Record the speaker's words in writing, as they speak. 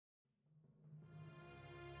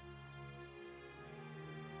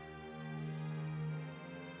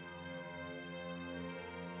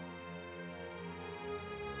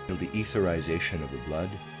the etherization of the blood,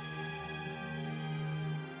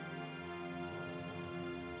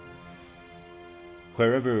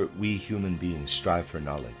 wherever we human beings strive for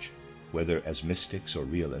knowledge, whether as mystics or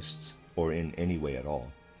realists, or in any way at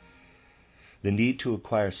all, the need to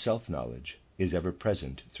acquire self-knowledge is ever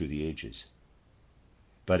present through the ages.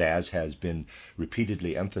 But as has been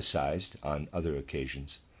repeatedly emphasized on other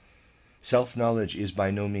occasions, self-knowledge is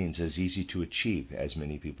by no means as easy to achieve as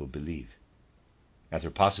many people believe,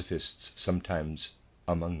 anthroposophists sometimes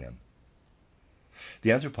among them.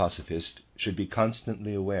 The anthroposophist should be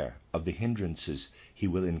constantly aware of the hindrances he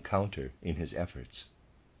will encounter in his efforts.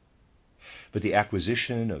 But the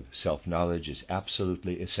acquisition of self-knowledge is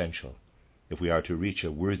absolutely essential if we are to reach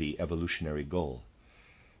a worthy evolutionary goal,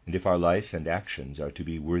 and if our life and actions are to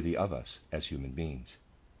be worthy of us as human beings.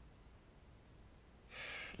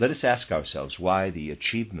 Let us ask ourselves why the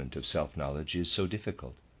achievement of self-knowledge is so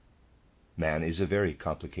difficult. Man is a very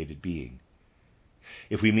complicated being.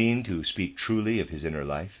 If we mean to speak truly of his inner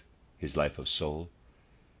life, his life of soul,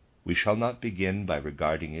 we shall not begin by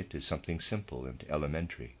regarding it as something simple and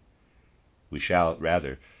elementary. We shall,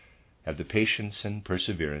 rather, have the patience and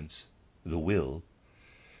perseverance, the will,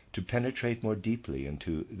 to penetrate more deeply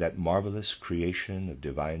into that marvelous creation of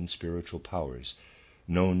divine spiritual powers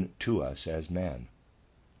known to us as man.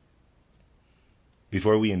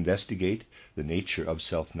 Before we investigate the nature of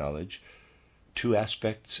self-knowledge, two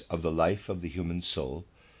aspects of the life of the human soul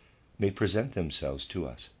may present themselves to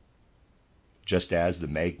us. Just as the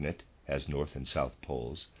magnet has north and south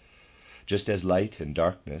poles, just as light and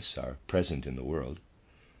darkness are present in the world,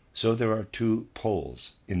 so there are two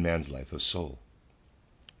poles in man's life of soul.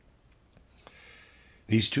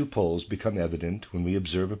 These two poles become evident when we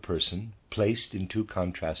observe a person placed in two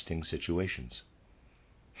contrasting situations.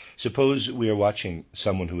 Suppose we are watching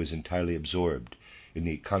someone who is entirely absorbed in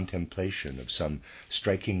the contemplation of some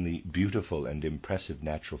strikingly beautiful and impressive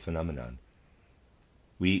natural phenomenon.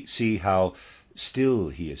 We see how still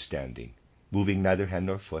he is standing, moving neither hand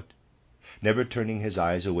nor foot, never turning his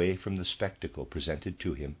eyes away from the spectacle presented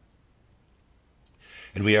to him.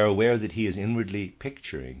 And we are aware that he is inwardly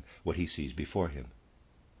picturing what he sees before him.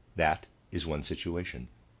 That is one situation.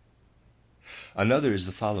 Another is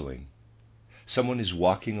the following. Someone is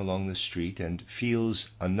walking along the street and feels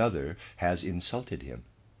another has insulted him.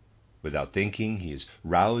 Without thinking, he is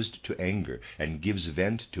roused to anger and gives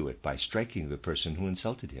vent to it by striking the person who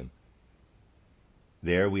insulted him.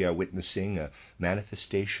 There we are witnessing a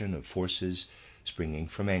manifestation of forces springing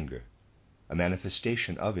from anger, a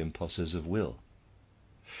manifestation of impulses of will.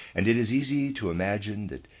 And it is easy to imagine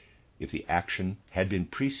that if the action had been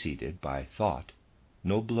preceded by thought,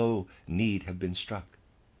 no blow need have been struck.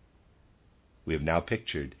 We have now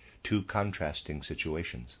pictured two contrasting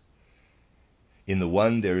situations. In the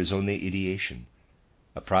one there is only ideation,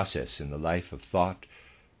 a process in the life of thought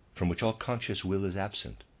from which all conscious will is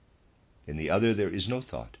absent. In the other there is no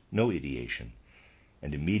thought, no ideation,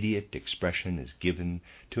 and immediate expression is given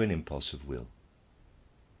to an impulse of will.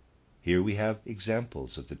 Here we have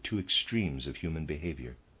examples of the two extremes of human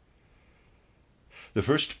behavior. The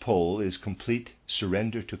first pole is complete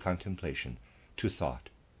surrender to contemplation, to thought,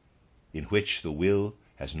 in which the will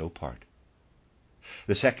has no part.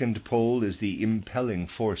 The second pole is the impelling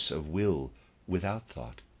force of will without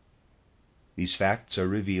thought. These facts are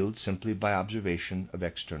revealed simply by observation of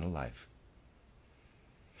external life.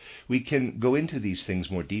 We can go into these things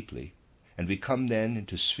more deeply, and we come then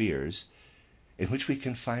into spheres in which we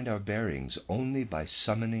can find our bearings only by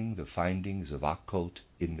summoning the findings of occult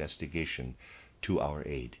investigation to our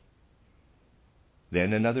aid.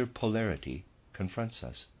 Then another polarity confronts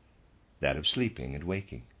us, that of sleeping and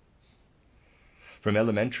waking. From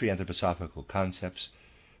elementary anthroposophical concepts,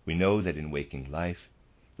 we know that in waking life,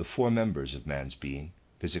 the four members of man's being,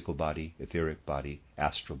 physical body, etheric body,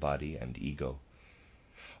 astral body, and ego,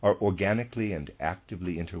 are organically and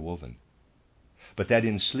actively interwoven, but that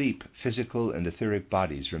in sleep physical and etheric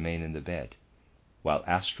bodies remain in the bed, while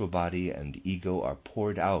astral body and ego are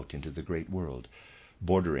poured out into the great world,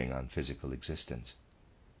 bordering on physical existence.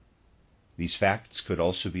 These facts could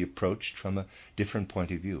also be approached from a different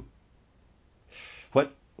point of view.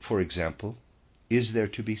 What, for example, is there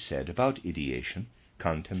to be said about ideation,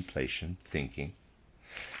 contemplation, thinking,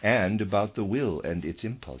 and about the will and its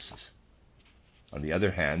impulses? On the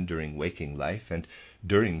other hand, during waking life, and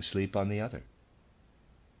during sleep on the other.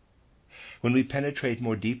 When we penetrate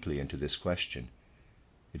more deeply into this question,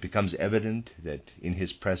 it becomes evident that in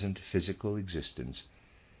his present physical existence,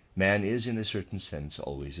 man is in a certain sense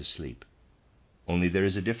always asleep. Only there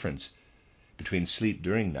is a difference between sleep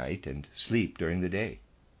during night and sleep during the day.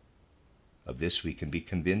 Of this we can be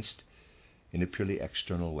convinced in a purely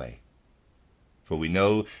external way. For we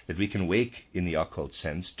know that we can wake in the occult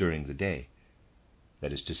sense during the day.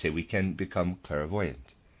 That is to say, we can become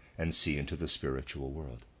clairvoyant and see into the spiritual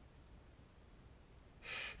world.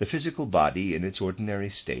 The physical body in its ordinary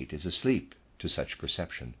state is asleep to such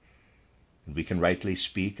perception, and we can rightly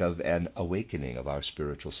speak of an awakening of our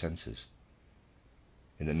spiritual senses.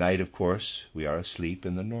 In the night, of course, we are asleep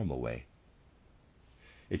in the normal way.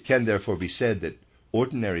 It can therefore be said that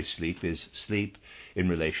ordinary sleep is sleep in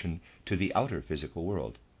relation to the outer physical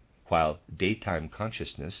world, while daytime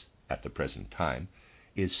consciousness, at the present time,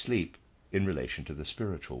 is sleep in relation to the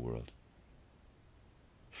spiritual world.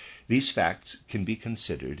 These facts can be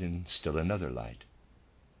considered in still another light.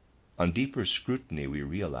 On deeper scrutiny, we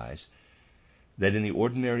realize that in the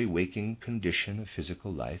ordinary waking condition of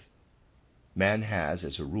physical life, man has,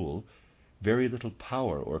 as a rule, very little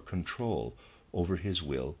power or control over his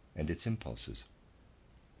will and its impulses.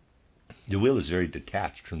 The will is very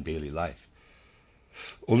detached from daily life.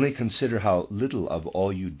 Only consider how little of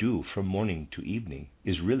all you do from morning to evening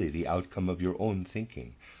is really the outcome of your own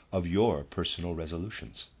thinking, of your personal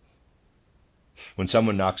resolutions. When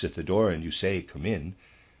someone knocks at the door and you say, "Come in,"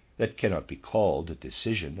 that cannot be called a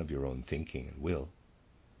decision of your own thinking and will.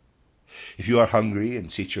 If you are hungry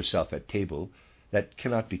and seat yourself at table, that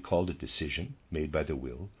cannot be called a decision made by the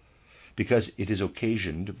will, because it is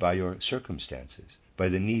occasioned by your circumstances, by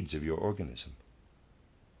the needs of your organism.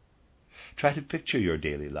 Try to picture your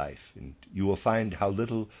daily life, and you will find how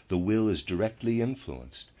little the will is directly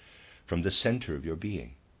influenced from the center of your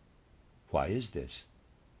being. Why is this?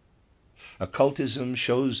 Occultism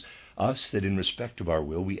shows us that in respect of our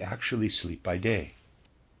will, we actually sleep by day.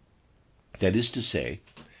 That is to say,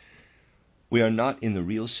 we are not in the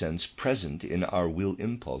real sense present in our will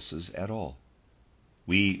impulses at all.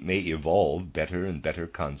 We may evolve better and better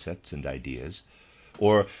concepts and ideas,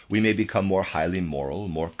 or we may become more highly moral,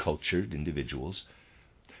 more cultured individuals,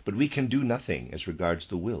 but we can do nothing as regards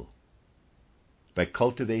the will. By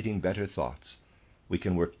cultivating better thoughts, we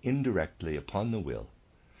can work indirectly upon the will,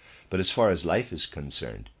 but as far as life is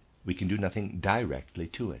concerned, we can do nothing directly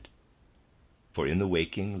to it. For in the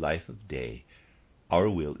waking life of day, our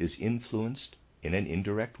will is influenced in an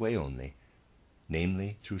indirect way only,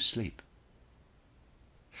 namely through sleep.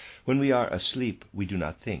 When we are asleep, we do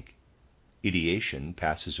not think. Ideation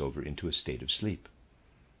passes over into a state of sleep.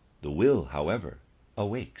 The will, however,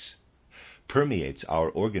 awakes, permeates our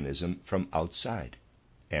organism from outside,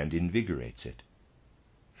 and invigorates it.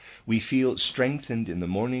 We feel strengthened in the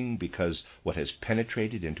morning because what has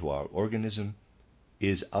penetrated into our organism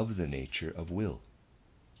is of the nature of will.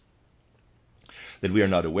 That we are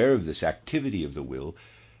not aware of this activity of the will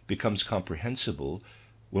becomes comprehensible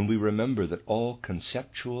when we remember that all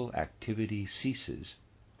conceptual activity ceases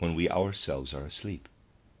when we ourselves are asleep.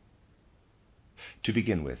 To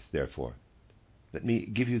begin with, therefore, let me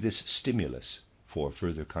give you this stimulus for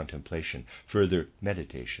further contemplation, further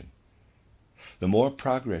meditation. The more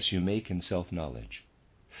progress you make in self-knowledge,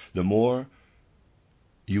 the more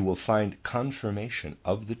you will find confirmation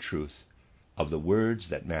of the truth of the words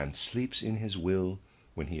that man sleeps in his will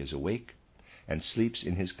when he is awake, and sleeps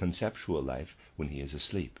in his conceptual life when he is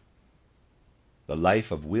asleep. The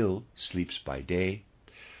life of will sleeps by day,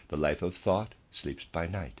 the life of thought sleeps by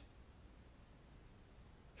night.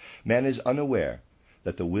 Man is unaware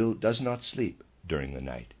that the will does not sleep during the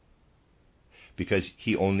night, because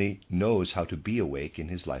he only knows how to be awake in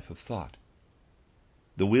his life of thought.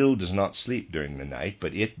 The will does not sleep during the night,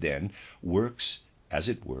 but it then works, as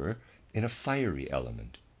it were, in a fiery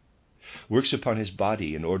element, works upon his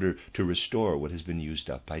body in order to restore what has been used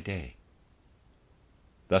up by day.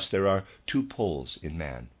 Thus there are two poles in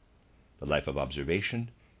man, the life of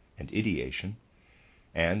observation and ideation,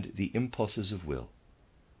 and the impulses of will.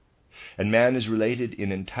 And man is related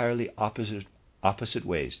in entirely opposite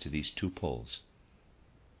ways to these two poles.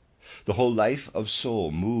 The whole life of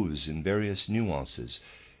soul moves in various nuances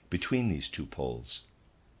between these two poles,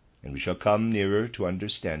 and we shall come nearer to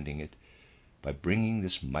understanding it by bringing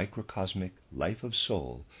this microcosmic life of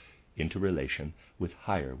soul into relation with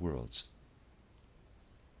higher worlds.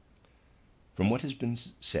 From what has been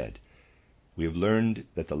said, we have learned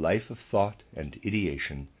that the life of thought and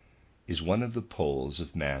ideation is one of the poles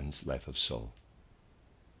of man's life of soul.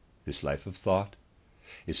 This life of thought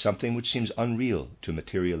is something which seems unreal to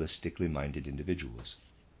materialistically minded individuals.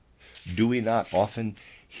 Do we not often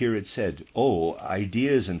hear it said, "Oh,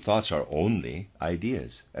 ideas and thoughts are only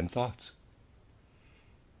ideas and thoughts"?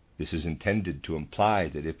 This is intended to imply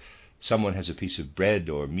that if someone has a piece of bread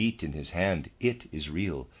or meat in his hand, it is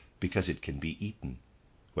real because it can be eaten,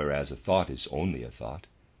 whereas a thought is only a thought,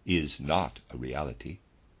 is not a reality.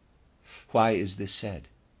 Why is this said?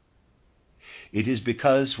 It is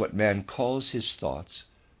because what man calls his thoughts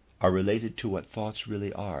are related to what thoughts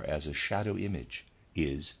really are, as a shadow image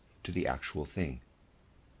is to the actual thing.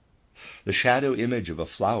 The shadow image of a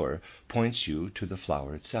flower points you to the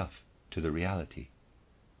flower itself, to the reality.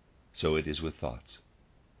 So it is with thoughts.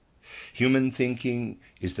 Human thinking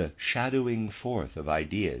is the shadowing forth of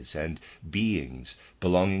ideas and beings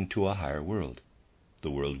belonging to a higher world,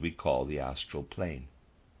 the world we call the astral plane.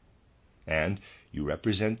 And you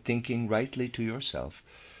represent thinking rightly to yourself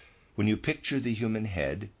when you picture the human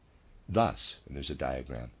head thus, and there's a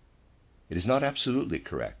diagram. It is not absolutely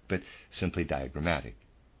correct, but simply diagrammatic.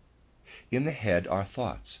 In the head are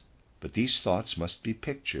thoughts, but these thoughts must be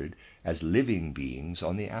pictured as living beings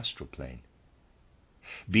on the astral plane.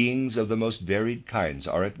 Beings of the most varied kinds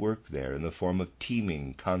are at work there in the form of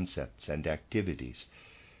teeming concepts and activities,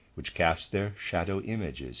 which cast their shadow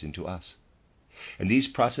images into us. And these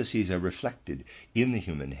processes are reflected in the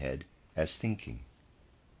human head as thinking.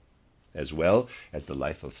 As well as the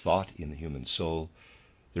life of thought in the human soul,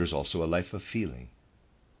 there is also a life of feeling.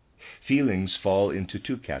 Feelings fall into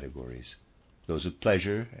two categories, those of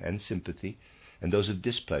pleasure and sympathy, and those of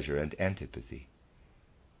displeasure and antipathy.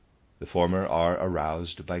 The former are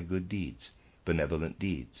aroused by good deeds, benevolent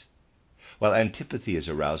deeds, while antipathy is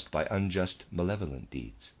aroused by unjust, malevolent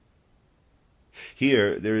deeds.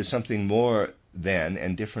 Here there is something more than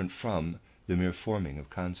and different from the mere forming of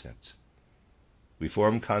concepts. We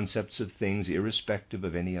form concepts of things irrespective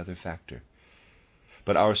of any other factor,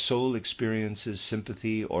 but our soul experiences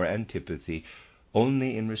sympathy or antipathy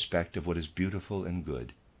only in respect of what is beautiful and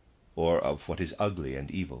good, or of what is ugly and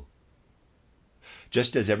evil.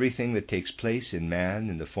 Just as everything that takes place in man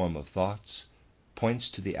in the form of thoughts points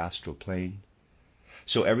to the astral plane,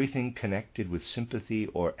 so everything connected with sympathy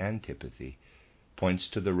or antipathy points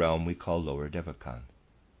to the realm we call lower Devakan.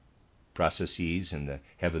 Processes in the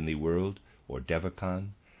heavenly world, or Devakan,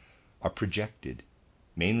 are projected,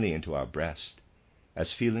 mainly into our breast,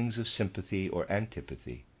 as feelings of sympathy or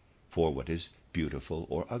antipathy for what is beautiful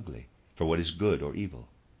or ugly, for what is good or evil.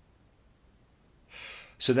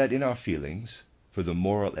 So that in our feelings, for the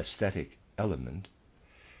moral aesthetic element,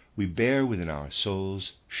 we bear within our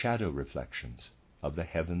souls shadow reflections of the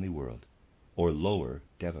heavenly world, or lower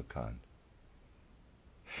Devakan.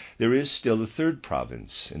 There is still a third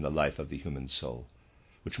province in the life of the human soul,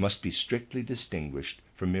 which must be strictly distinguished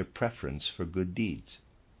from mere preference for good deeds.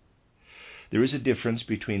 There is a difference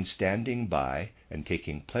between standing by and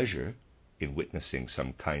taking pleasure in witnessing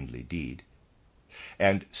some kindly deed,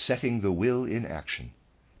 and setting the will in action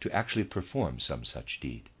to actually perform some such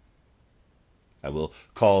deed. I will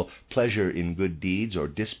call pleasure in good deeds or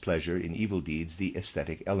displeasure in evil deeds the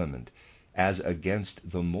aesthetic element, as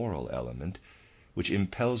against the moral element, which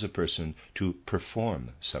impels a person to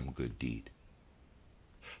perform some good deed.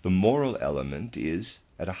 The moral element is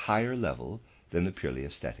at a higher level than the purely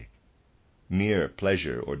aesthetic. Mere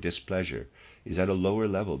pleasure or displeasure is at a lower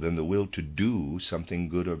level than the will to do something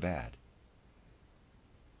good or bad.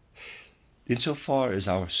 Insofar as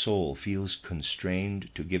our soul feels constrained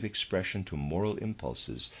to give expression to moral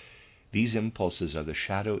impulses, these impulses are the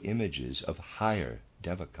shadow images of higher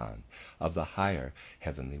Devakan, of the higher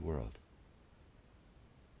heavenly world.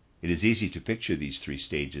 It is easy to picture these three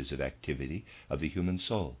stages of activity of the human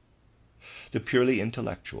soul: the purely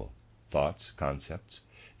intellectual, thoughts, concepts;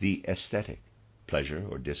 the aesthetic, pleasure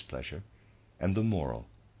or displeasure; and the moral,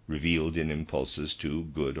 revealed in impulses to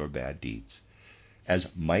good or bad deeds,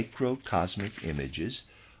 as microcosmic images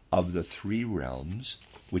of the three realms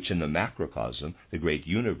which in the macrocosm, the great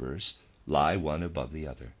universe, lie one above the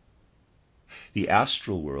other. The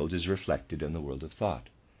astral world is reflected in the world of thought.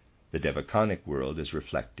 The Devakanic world is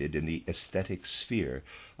reflected in the aesthetic sphere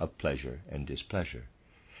of pleasure and displeasure,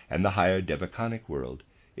 and the higher Devakanic world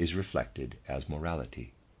is reflected as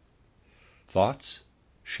morality. Thoughts,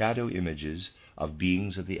 shadow images of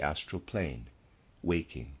beings of the astral plane,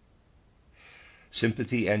 waking.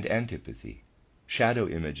 Sympathy and antipathy, shadow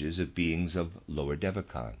images of beings of lower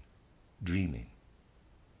Devakan, dreaming.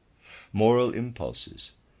 Moral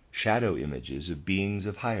impulses, shadow images of beings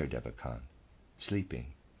of higher Devakan,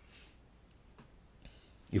 sleeping.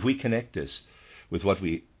 If we connect this with what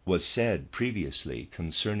was said previously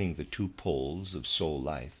concerning the two poles of soul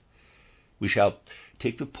life, we shall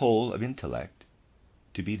take the pole of intellect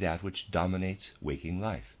to be that which dominates waking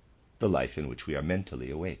life, the life in which we are mentally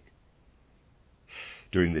awake.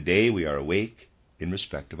 During the day we are awake in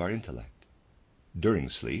respect of our intellect. During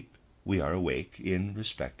sleep we are awake in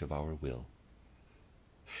respect of our will.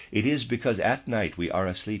 It is because at night we are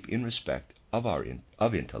asleep in respect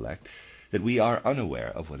of intellect that we are unaware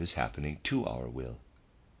of what is happening to our will.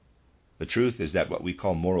 The truth is that what we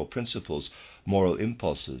call moral principles, moral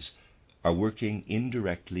impulses, are working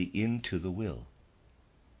indirectly into the will.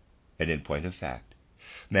 And in point of fact,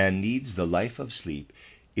 man needs the life of sleep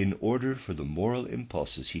in order for the moral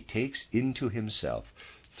impulses he takes into himself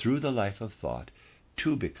through the life of thought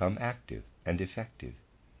to become active and effective.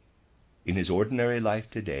 In his ordinary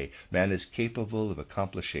life today, man is capable of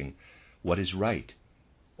accomplishing what is right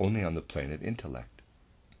only on the plane of intellect.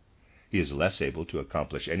 He is less able to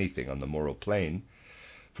accomplish anything on the moral plane,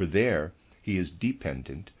 for there he is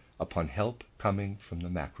dependent upon help coming from the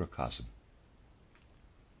macrocosm.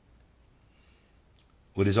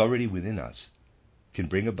 What is already within us can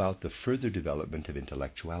bring about the further development of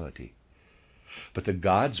intellectuality. But the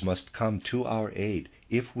gods must come to our aid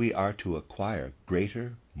if we are to acquire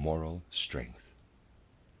greater moral strength.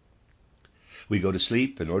 We go to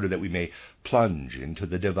sleep in order that we may plunge into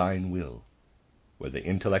the divine will, where the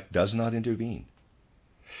intellect does not intervene,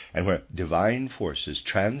 and where divine forces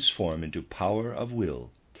transform into power of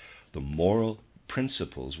will the moral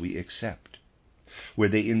principles we accept, where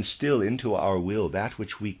they instill into our will that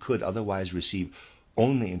which we could otherwise receive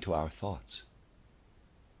only into our thoughts.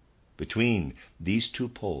 Between these two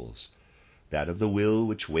poles, that of the will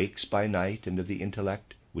which wakes by night and of the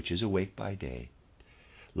intellect which is awake by day,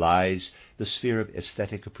 lies the sphere of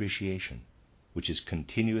aesthetic appreciation, which is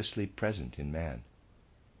continuously present in man.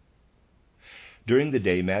 During the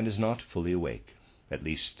day, man is not fully awake. At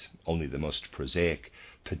least, only the most prosaic,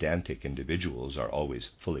 pedantic individuals are always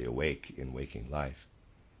fully awake in waking life.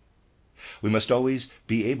 We must always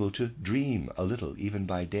be able to dream a little, even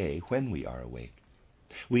by day, when we are awake.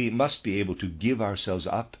 We must be able to give ourselves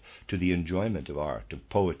up to the enjoyment of art, of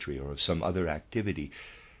poetry, or of some other activity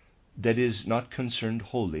that is not concerned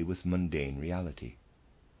wholly with mundane reality.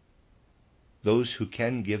 Those who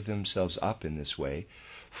can give themselves up in this way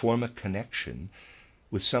form a connection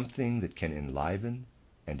with something that can enliven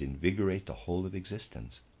and invigorate the whole of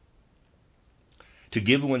existence. To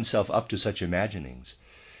give oneself up to such imaginings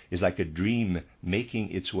is like a dream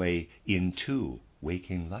making its way into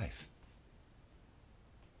waking life.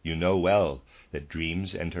 You know well that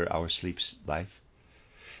dreams enter our sleep life.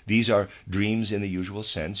 These are dreams in the usual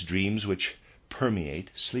sense, dreams which permeate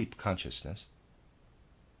sleep consciousness.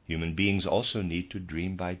 Human beings also need to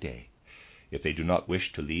dream by day if they do not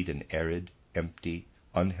wish to lead an arid, empty,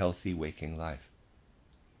 unhealthy waking life.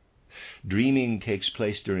 Dreaming takes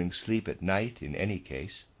place during sleep at night in any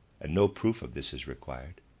case, and no proof of this is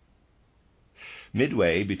required.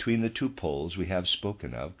 Midway between the two poles we have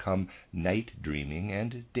spoken of come night dreaming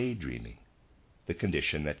and daydreaming, the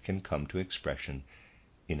condition that can come to expression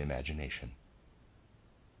in imagination.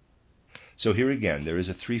 So here again there is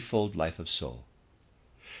a threefold life of soul.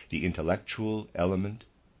 The intellectual element,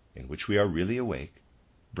 in which we are really awake,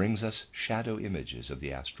 brings us shadow images of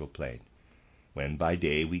the astral plane, when by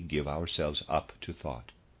day we give ourselves up to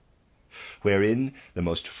thought, wherein the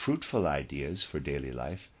most fruitful ideas for daily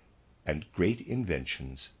life and great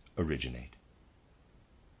inventions originate.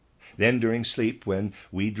 Then during sleep, when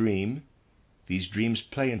we dream, these dreams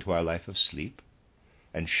play into our life of sleep,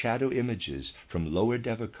 and shadow images from lower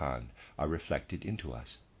Devachan are reflected into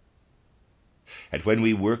us. And when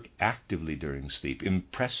we work actively during sleep,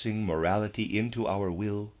 impressing morality into our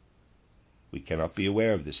will, we cannot be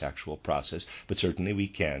aware of this actual process, but certainly we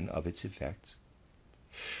can of its effects.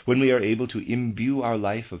 When we are able to imbue our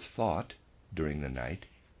life of thought during the night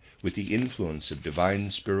with the influence of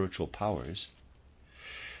divine spiritual powers,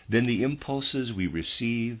 then the impulses we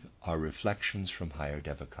receive are reflections from higher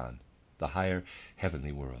Devachan, the higher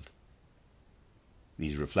heavenly world.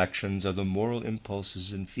 These reflections are the moral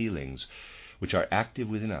impulses and feelings which are active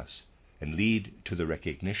within us and lead to the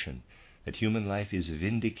recognition that human life is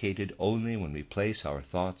vindicated only when we place our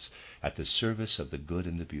thoughts at the service of the good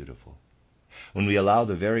and the beautiful, when we allow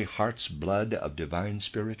the very heart's blood of divine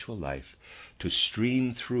spiritual life to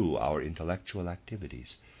stream through our intellectual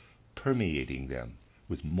activities, permeating them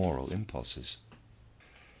with moral impulses.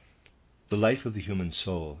 The life of the human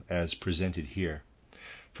soul, as presented here,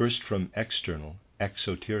 first from external,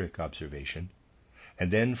 exoteric observation,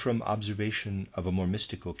 and then from observation of a more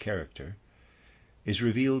mystical character, is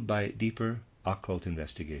revealed by deeper occult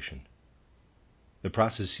investigation. The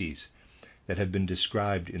processes that have been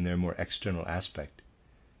described in their more external aspect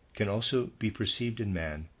can also be perceived in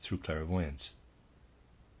man through clairvoyance.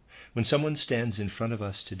 When someone stands in front of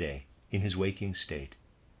us today in his waking state,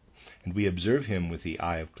 and we observe him with the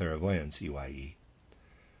eye of clairvoyance, EYE,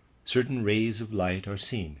 certain rays of light are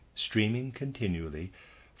seen streaming continually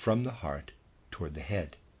from the heart toward the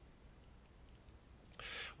head.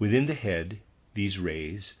 Within the head, these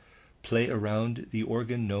rays play around the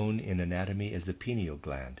organ known in anatomy as the pineal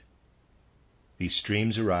gland, These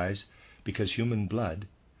streams arise because human blood,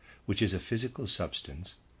 which is a physical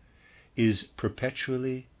substance, is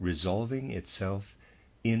perpetually resolving itself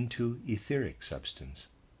into etheric substance.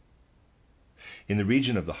 In the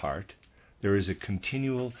region of the heart, there is a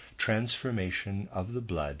continual transformation of the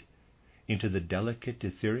blood into the delicate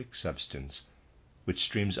etheric substance which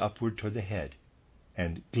streams upward toward the head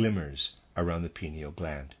and glimmers around the pineal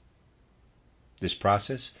gland. This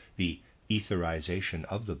process, the etherization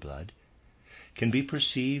of the blood, can be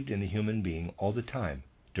perceived in the human being all the time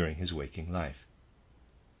during his waking life.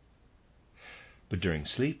 But during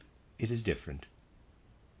sleep, it is different.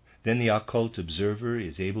 Then the occult observer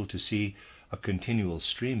is able to see a continual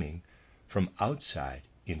streaming from outside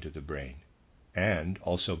into the brain, and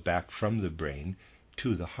also back from the brain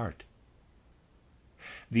to the heart.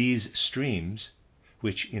 These streams,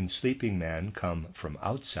 which in sleeping man come from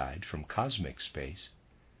outside, from cosmic space,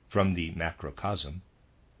 from the macrocosm,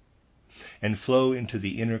 and flow into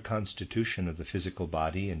the inner constitution of the physical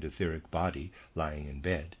body and etheric body lying in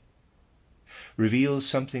bed, reveal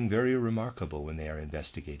something very remarkable when they are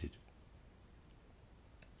investigated.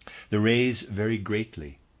 The rays vary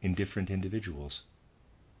greatly in different individuals.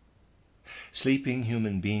 Sleeping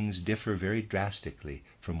human beings differ very drastically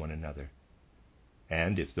from one another,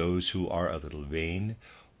 and if those who are a little vain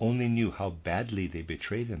only knew how badly they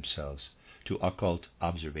betray themselves to occult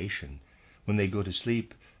observation when they go to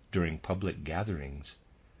sleep during public gatherings,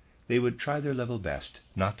 they would try their level best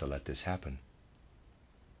not to let this happen.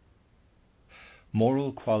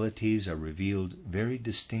 Moral qualities are revealed very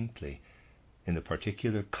distinctly in the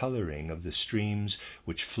particular coloring of the streams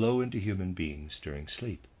which flow into human beings during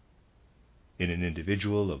sleep. In an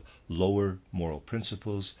individual of lower moral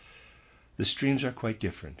principles, the streams are quite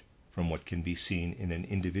different from what can be seen in an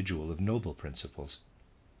individual of noble principles.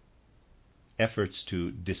 Efforts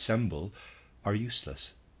to dissemble are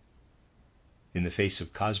useless. In the face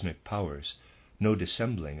of cosmic powers, no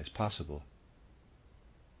dissembling is possible.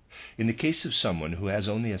 In the case of someone who has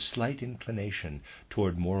only a slight inclination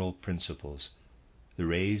toward moral principles, the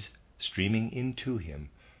rays streaming into him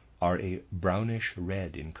are a brownish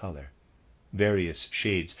red in color, various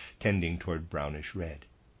shades tending toward brownish red.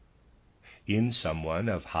 In someone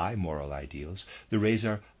of high moral ideals, the rays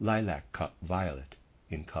are lilac violet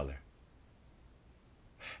in color.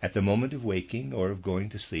 At the moment of waking or of going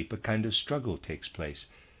to sleep, a kind of struggle takes place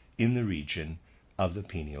in the region of the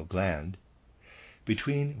pineal gland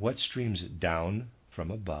between what streams down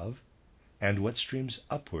from above and what streams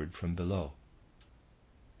upward from below.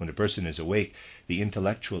 When a person is awake, the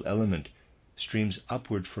intellectual element streams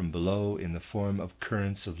upward from below in the form of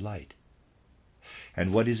currents of light,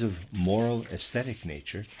 and what is of moral aesthetic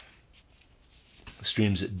nature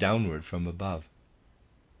streams downward from above.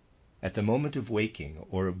 At the moment of waking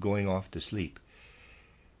or of going off to sleep,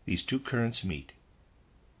 these two currents meet,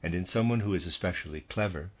 and in someone who is especially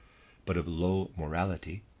clever, but of low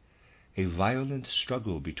morality, a violent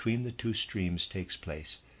struggle between the two streams takes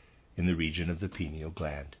place in the region of the pineal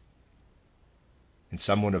gland. In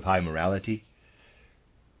someone of high morality,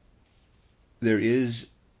 there is,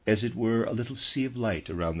 as it were, a little sea of light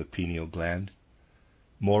around the pineal gland.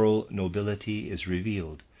 Moral nobility is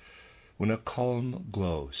revealed when a calm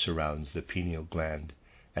glow surrounds the pineal gland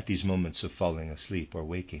at these moments of falling asleep or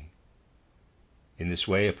waking. In this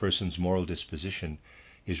way, a person's moral disposition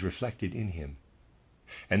is reflected in him,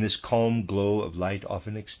 and this calm glow of light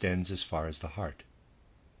often extends as far as the heart.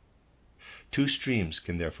 Two streams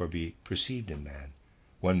can therefore be perceived in man,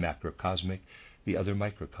 one macrocosmic, the other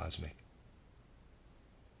microcosmic.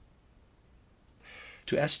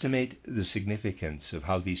 To estimate the significance of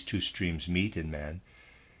how these two streams meet in man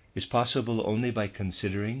is possible only by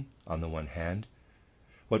considering, on the one hand,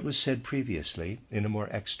 what was said previously in a more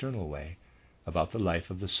external way about the life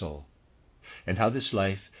of the soul, and how this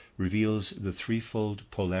life reveals the threefold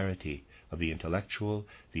polarity of the intellectual,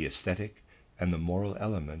 the aesthetic, and the moral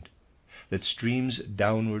element that streams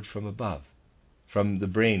downward from above, from the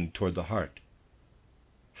brain toward the heart.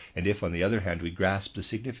 And if, on the other hand, we grasp the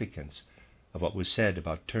significance of what was said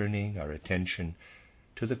about turning our attention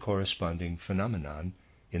to the corresponding phenomenon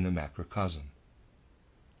in the macrocosm.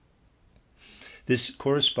 This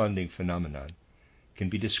corresponding phenomenon can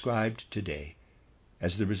be described today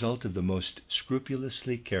as the result of the most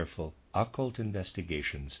scrupulously careful occult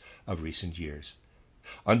investigations of recent years,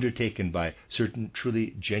 undertaken by certain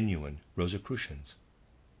truly genuine Rosicrucians.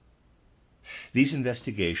 These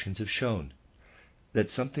investigations have shown that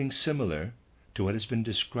something similar to what has been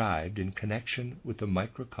described in connection with the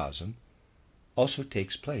microcosm also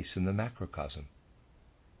takes place in the macrocosm.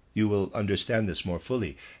 You will understand this more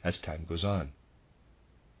fully as time goes on.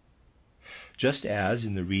 Just as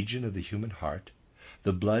in the region of the human heart,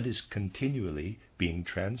 the blood is continually being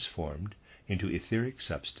transformed into etheric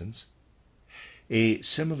substance, a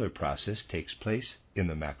similar process takes place in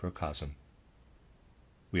the macrocosm.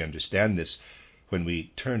 We understand this when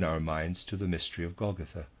we turn our minds to the mystery of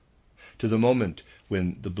Golgotha, to the moment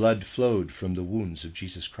when the blood flowed from the wounds of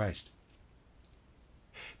Jesus Christ.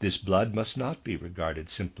 This blood must not be regarded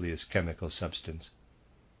simply as chemical substance,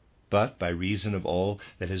 but by reason of all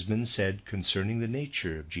that has been said concerning the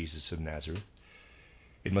nature of Jesus of Nazareth,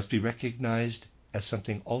 it must be recognized as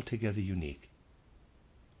something altogether unique.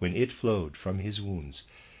 When it flowed from his wounds,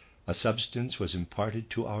 a substance was imparted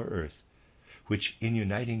to our earth, which, in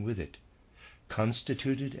uniting with it,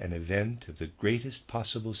 constituted an event of the greatest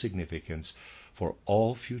possible significance for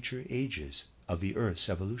all future ages of the earth's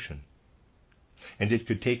evolution. And it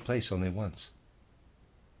could take place only once.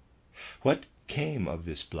 What came of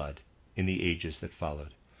this blood in the ages that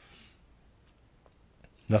followed?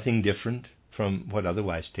 Nothing different from what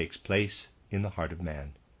otherwise takes place in the heart of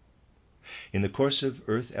man. In the course of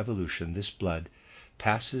earth evolution, this blood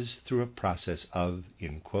passes through a process of,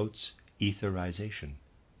 in quotes, etherization.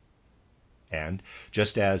 And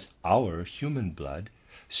just as our human blood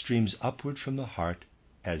streams upward from the heart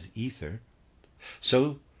as ether,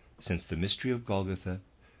 so, since the mystery of Golgotha,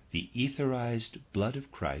 the etherized blood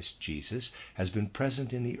of Christ Jesus has been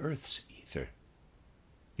present in the earth's ether.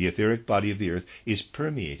 The etheric body of the earth is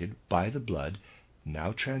permeated by the blood,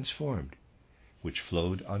 now transformed, which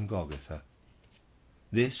flowed on Golgotha.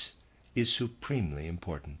 This is supremely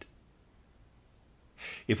important.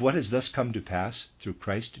 If what has thus come to pass through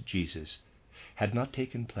Christ Jesus had not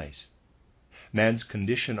taken place, man's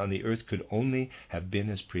condition on the earth could only have been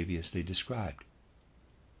as previously described.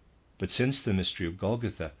 But since the mystery of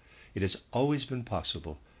Golgotha, it has always been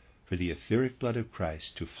possible for the etheric blood of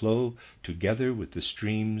Christ to flow together with the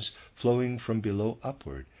streams flowing from below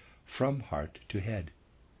upward, from heart to head.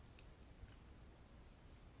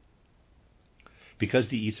 Because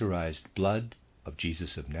the etherized blood of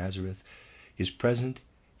Jesus of Nazareth is present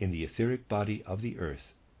in the etheric body of the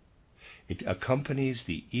earth, it accompanies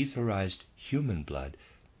the etherized human blood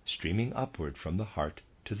streaming upward from the heart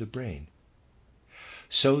to the brain,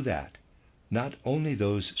 so that not only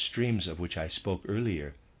those streams of which I spoke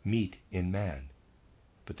earlier meet in man,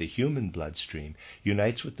 but the human bloodstream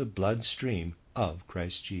unites with the bloodstream of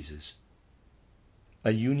Christ Jesus.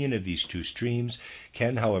 A union of these two streams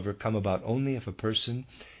can, however, come about only if a person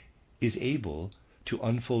is able to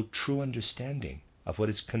unfold true understanding of what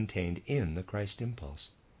is contained in the Christ impulse.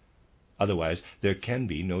 Otherwise, there can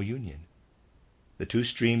be no union. The two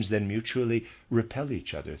streams then mutually repel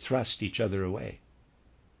each other, thrust each other away.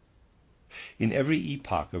 In every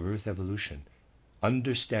epoch of earth evolution,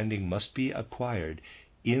 understanding must be acquired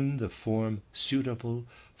in the form suitable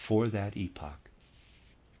for that epoch.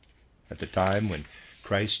 At the time when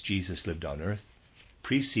Christ Jesus lived on earth,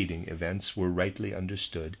 preceding events were rightly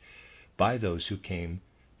understood by those who came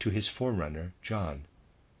to his forerunner, John,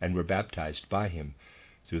 and were baptized by him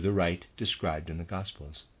through the rite described in the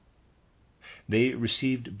Gospels. They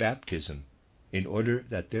received baptism in order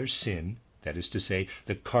that their sin, that is to say,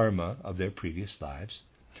 the karma of their previous lives,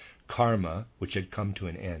 karma which had come to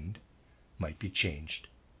an end, might be changed,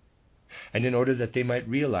 and in order that they might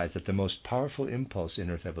realize that the most powerful impulse in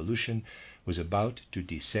earth evolution was about to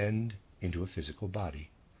descend into a physical body.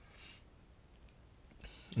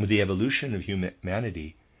 The evolution of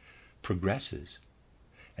humanity progresses,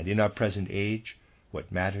 and in our present age,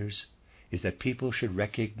 what matters is that people should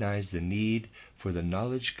recognize the need for the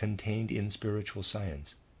knowledge contained in spiritual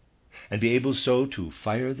science, and be able so to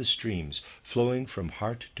fire the streams flowing from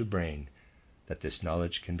heart to brain that this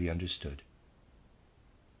knowledge can be understood.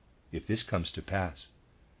 If this comes to pass,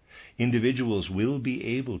 individuals will be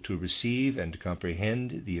able to receive and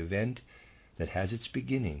comprehend the event that has its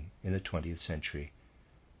beginning in the 20th century.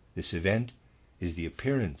 This event is the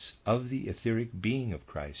appearance of the etheric being of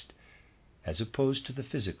Christ, as opposed to the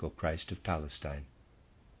physical Christ of Palestine.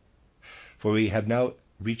 For we have now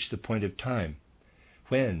reached the point of time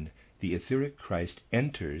when the etheric Christ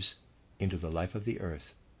enters into the life of the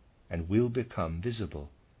earth and will become visible,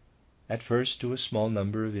 at first to a small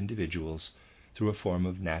number of individuals through a form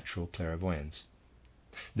of natural clairvoyance.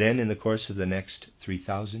 Then, in the course of the next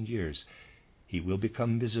 3,000 years, he will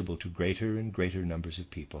become visible to greater and greater numbers of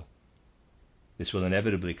people. This will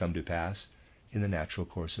inevitably come to pass in the natural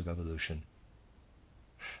course of evolution.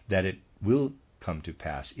 That it will come to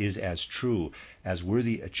pass is as true as were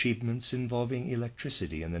the achievements involving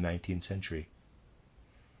electricity in the 19th century.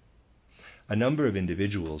 A number of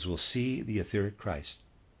individuals will see the etheric Christ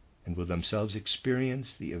and will themselves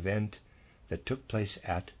experience the event that took place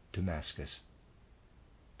at Damascus.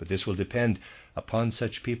 But this will depend upon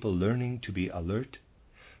such people learning to be alert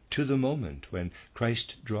to the moment when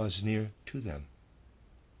Christ draws near to them.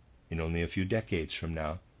 In only a few decades from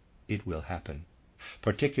now, it will happen,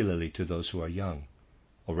 particularly to those who are young.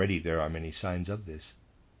 Already there are many signs of this.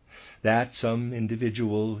 That some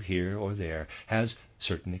individual here or there has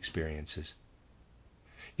certain experiences.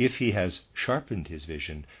 If he has sharpened his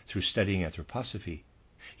vision through studying anthroposophy,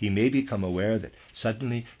 he may become aware that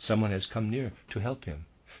suddenly someone has come near to help him,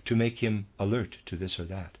 to make him alert to this or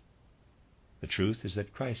that. The truth is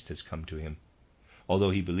that Christ has come to him,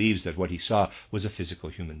 although he believes that what he saw was a physical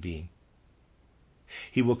human being.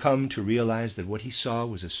 He will come to realize that what he saw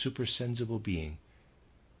was a supersensible being,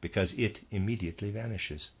 because it immediately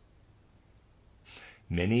vanishes.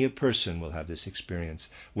 Many a person will have this experience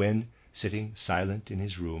when, sitting silent in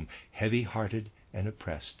his room, heavy-hearted and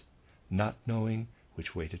oppressed, not knowing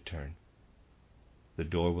which way to turn. The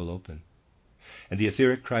door will open, and the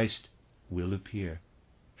etheric Christ will appear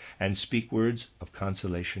and speak words of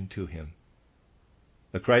consolation to him.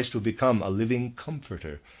 The Christ will become a living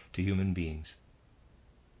comforter to human beings.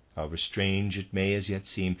 However strange it may as yet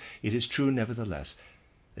seem, it is true nevertheless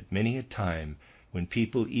that many a time when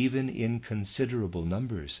people, even in considerable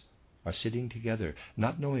numbers, are sitting together,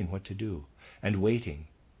 not knowing what to do, and waiting,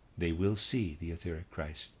 they will see the etheric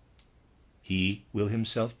Christ. He will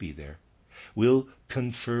himself be there, will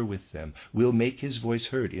confer with them, will make his voice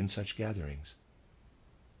heard in such gatherings.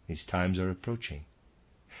 These times are approaching,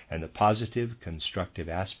 and the positive, constructive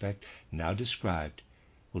aspect now described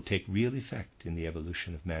will take real effect in the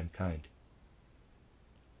evolution of mankind.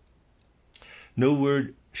 No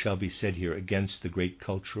word shall be said here against the great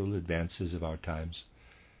cultural advances of our times.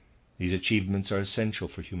 These achievements are essential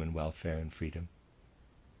for human welfare and freedom.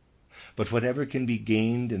 But whatever can be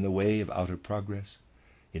gained in the way of outer progress,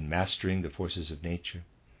 in mastering the forces of nature,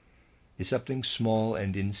 is something small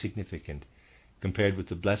and insignificant compared with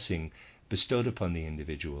the blessing bestowed upon the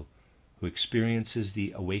individual who experiences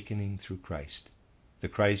the awakening through Christ, the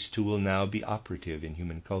Christ who will now be operative in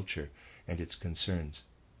human culture and its concerns.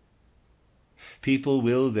 People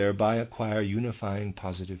will thereby acquire unifying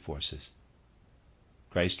positive forces.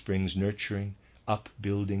 Christ brings nurturing,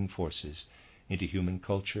 upbuilding forces into human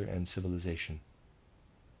culture and civilization.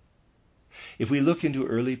 If we look into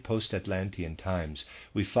early post-Atlantean times,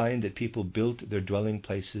 we find that people built their dwelling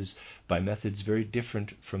places by methods very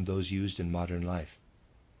different from those used in modern life.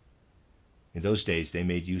 In those days, they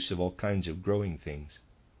made use of all kinds of growing things.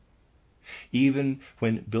 Even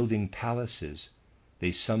when building palaces,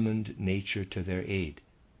 they summoned nature to their aid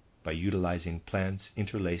by utilizing plants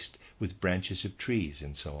interlaced with branches of trees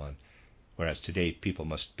and so on, whereas today people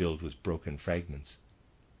must build with broken fragments.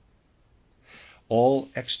 All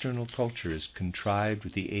external culture is contrived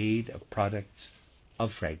with the aid of products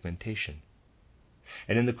of fragmentation.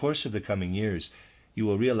 And in the course of the coming years, you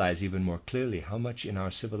will realize even more clearly how much in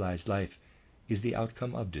our civilized life is the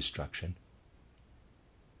outcome of destruction.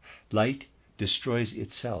 Light destroys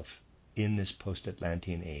itself in this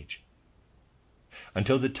post-Atlantean age.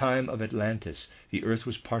 Until the time of Atlantis, the earth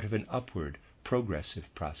was part of an upward, progressive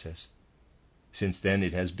process. Since then,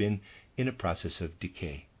 it has been in a process of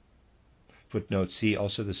decay. Footnote, see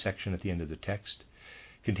also the section at the end of the text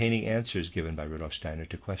containing answers given by Rudolf Steiner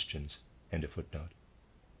to questions. End of footnote.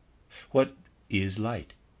 What is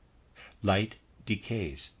light? Light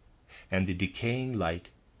decays, and the decaying light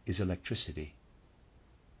is electricity.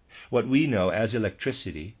 What we know as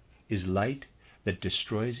electricity is light that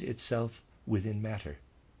destroys itself within matter.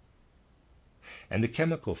 And the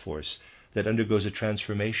chemical force that undergoes a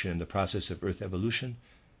transformation in the process of Earth evolution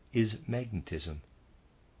is magnetism.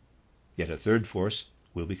 Yet a third force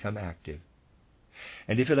will become active.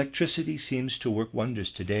 And if electricity seems to work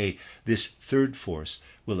wonders today, this third force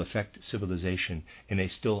will affect civilization in a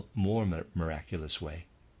still more miraculous way.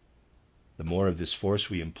 The more of this force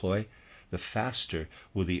we employ, the faster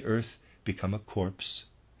will the earth become a corpse,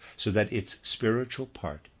 so that its spiritual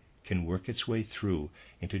part can work its way through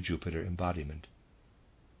into Jupiter embodiment.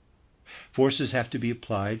 Forces have to be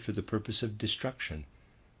applied for the purpose of destruction,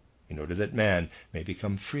 in order that man may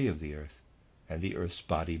become free of the earth, and the earth's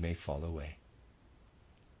body may fall away.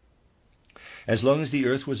 As long as the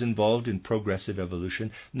earth was involved in progressive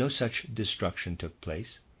evolution, no such destruction took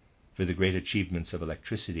place, for the great achievements of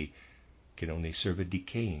electricity can only serve a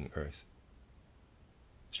decaying earth.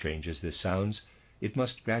 Strange as this sounds, it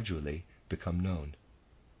must gradually become known.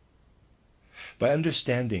 By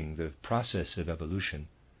understanding the process of evolution,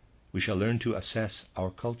 we shall learn to assess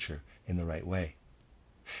our culture in the right way.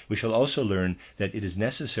 We shall also learn that it is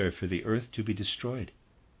necessary for the earth to be destroyed,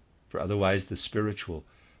 for otherwise the spiritual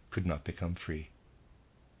could not become free.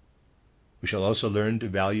 We shall also learn to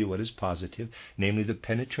value what is positive, namely the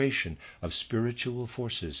penetration of spiritual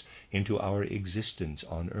forces into our existence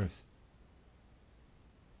on earth.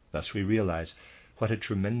 Thus we realize what a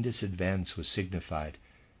tremendous advance was signified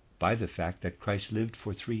by the fact that Christ lived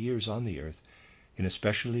for 3 years on the earth in a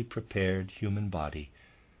specially prepared human body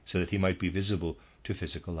so that he might be visible to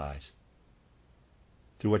physical eyes.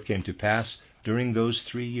 Through what came to pass during those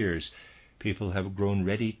 3 years, people have grown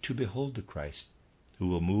ready to behold the Christ, who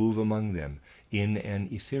will move among them in an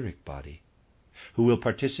etheric body, who will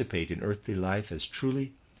participate in earthly life as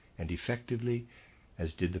truly and effectively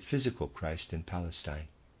as did the physical Christ in Palestine.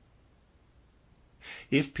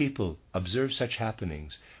 If people observe such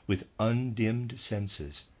happenings with undimmed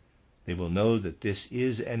senses, they will know that this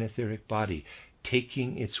is an etheric body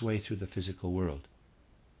taking its way through the physical world,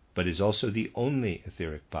 but is also the only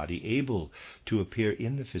etheric body able to appear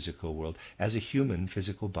in the physical world as a human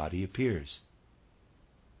physical body appears.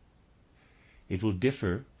 It will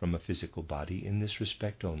differ from a physical body in this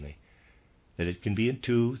respect only, that it can be in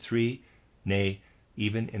 2, 3, nay,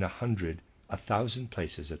 even in 100, 1,000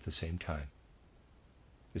 places at the same time.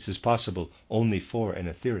 This is possible only for an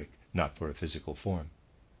etheric, not for a physical form.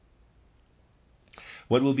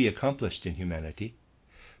 What will be accomplished in humanity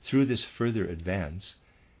through this further advance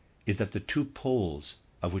is that the 2 poles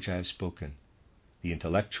of which I have spoken, the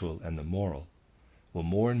intellectual and the moral, will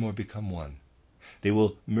more and more become one. They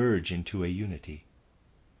will merge into a unity.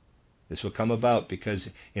 This will come about because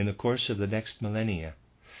in the course of the next millennia,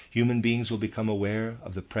 human beings will become aware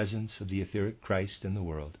of the presence of the etheric Christ in the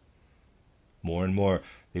world. More and more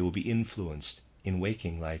they will be influenced in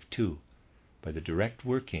waking life too by the direct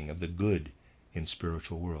working of the good in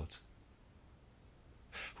spiritual worlds.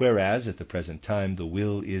 Whereas at the present time the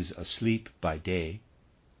will is asleep by day,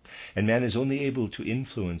 and man is only able to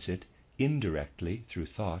influence it indirectly through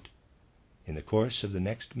thought, in the course of the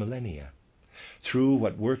next millennia, through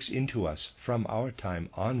what works into us from our time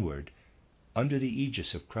onward, under the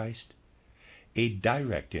aegis of Christ, a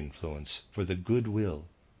direct influence for the good will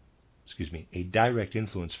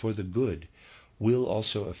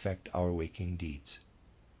also affect our waking deeds.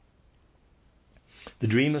 The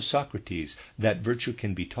dream of Socrates, that virtue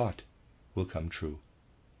can be taught, will come true.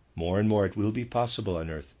 More and more it will be possible on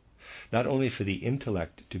earth, not only for the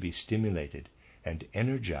intellect to be stimulated and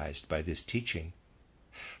energized by this teaching,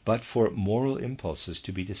 but for moral impulses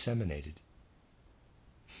to be disseminated.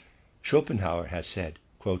 Schopenhauer has said,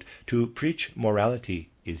 quote, "To preach morality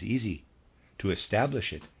is easy, to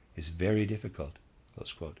establish it is very difficult."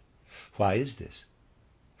 Close quote. Why is this?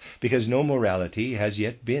 Because no morality has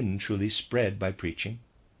yet been truly spread by preaching.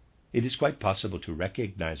 It is quite possible to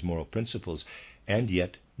recognize moral principles and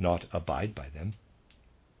yet not abide by them.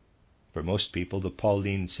 For most people, the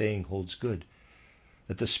Pauline saying holds good,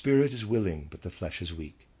 that the spirit is willing, but the flesh is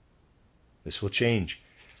weak. This will change,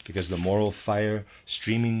 because the moral fire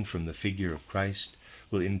streaming from the figure of Christ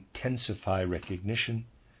will intensify recognition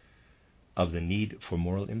of the need for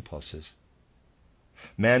moral impulses.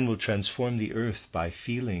 Man will transform the earth by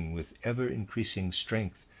feeling with ever-increasing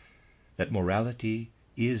strength that morality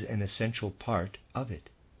is an essential part of it.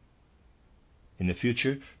 In the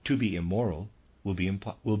future, to be immoral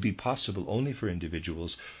will be possible only for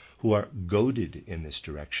individuals who are goaded in this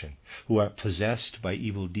direction, who are possessed by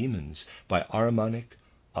evil demons, by Ahrimanic,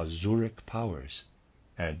 Azuric powers,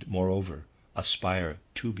 and, moreover, aspire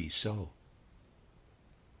to be so.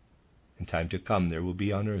 In time to come, there will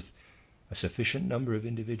be on earth a sufficient number of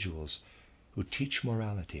individuals who teach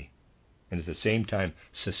morality and at the same time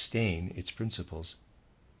sustain its principles.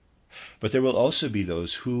 But there will also be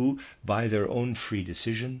those who, by their own free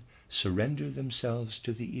decision, surrender themselves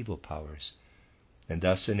to the evil powers, and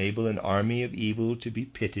thus enable an army of evil to be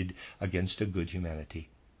pitted against a good humanity.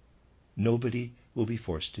 Nobody will be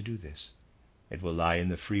forced to do this. It will lie in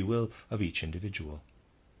the free will of each individual.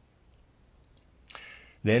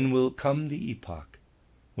 Then will come the epoch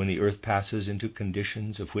when the earth passes into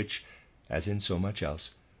conditions of which, as in so much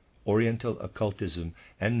else, Oriental occultism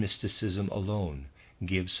and mysticism alone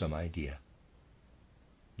give some idea.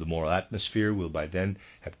 The moral atmosphere will by then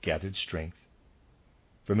have gathered strength.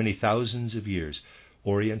 For many thousands of years,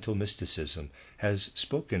 Oriental mysticism has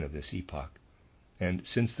spoken of this epoch, and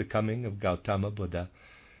since the coming of Gautama Buddha,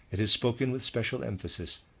 it has spoken with special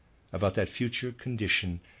emphasis about that future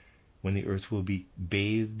condition when the earth will be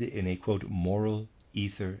bathed in a, quote, moral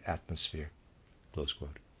ether atmosphere, close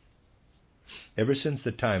quote. Ever since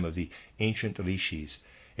the time of the ancient rishis,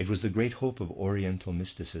 it was the great hope of Oriental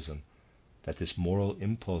mysticism that this moral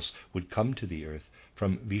impulse would come to the earth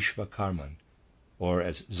from Vishvakarman, or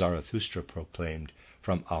as Zarathustra proclaimed,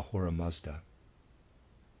 from Ahura Mazda.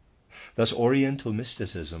 Thus Oriental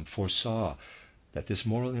mysticism foresaw that this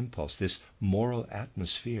moral impulse, this moral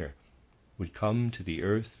atmosphere, would come to the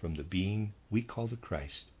earth from the being we call the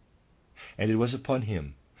Christ. And it was upon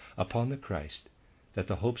him, upon the Christ, that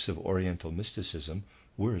the hopes of Oriental mysticism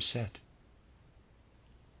were set.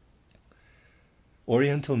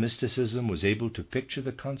 Oriental mysticism was able to picture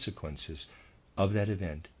the consequences of that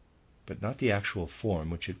event, but not the actual form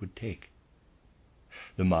which it would take.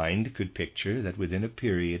 The mind could picture that within a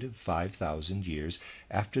period of 5,000 years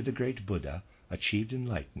after the great Buddha achieved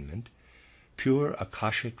enlightenment, pure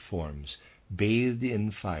Akashic forms, bathed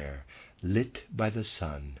in fire, lit by the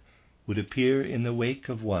sun, would appear in the wake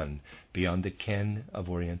of one beyond the ken of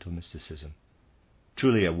Oriental mysticism.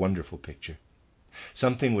 Truly a wonderful picture.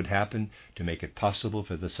 Something would happen to make it possible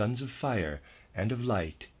for the sons of fire and of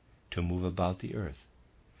light to move about the earth,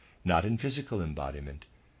 not in physical embodiment,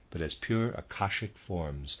 but as pure Akashic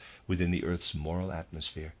forms within the earth's moral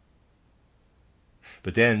atmosphere.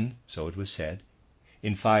 But then, so it was said,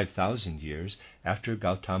 in 5,000 years after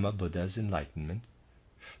Gautama Buddha's enlightenment,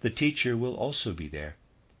 the teacher will also be there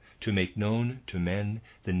to make known to men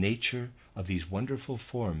the nature of these wonderful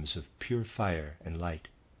forms of pure fire and light.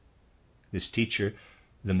 This teacher,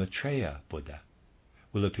 the Maitreya Buddha,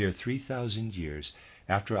 will appear 3,000 years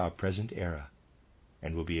after our present era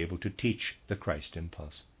and will be able to teach the Christ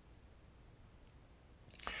impulse.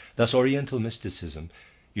 Thus Oriental mysticism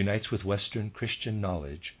unites with Western Christian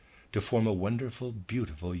knowledge to form a wonderful,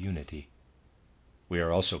 beautiful unity. We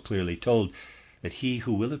are also clearly told that he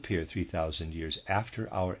who will appear 3,000 years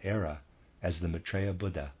after our era as the Maitreya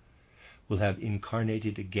Buddha will have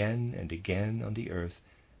incarnated again and again on the earth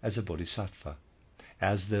as a bodhisattva,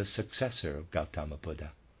 as the successor of Gautama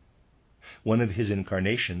Buddha. One of his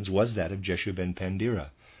incarnations was that of Jeshuben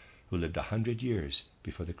Pandira, who lived 100 years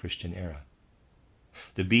before the Christian era.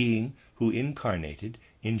 The being who incarnated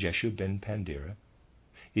in Jeshuben Pandira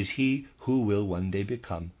is he who will one day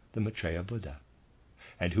become the Maitreya Buddha,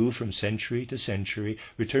 and who from century to century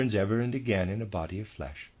returns ever and again in a body of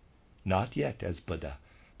flesh, not yet as Buddha,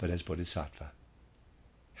 but as bodhisattva.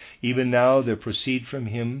 Even now there proceed from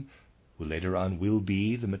him, who later on will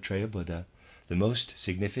be the Maitreya Buddha, the most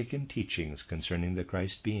significant teachings concerning the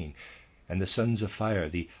Christ being, and the sons of fire,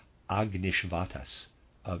 the Agnishvatas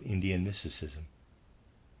of Indian mysticism.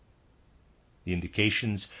 The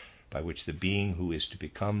indications by which the being who is to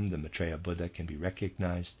become the Maitreya Buddha can be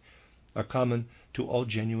recognized are common to all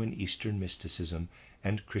genuine Eastern mysticism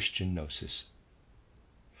and Christian gnosis.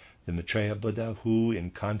 The Maitreya Buddha, who,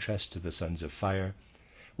 in contrast to the sons of fire,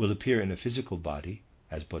 will appear in a physical body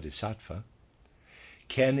as bodhisattva,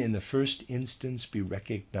 can in the first instance be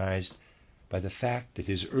recognized by the fact that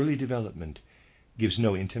his early development gives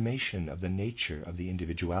no intimation of the nature of the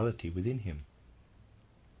individuality within him.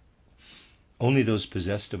 Only those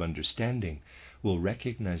possessed of understanding will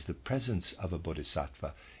recognize the presence of a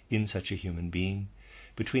bodhisattva in such a human being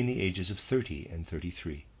between the ages of 30 and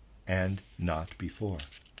 33, and not before.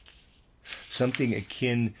 Something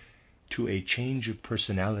akin to a change of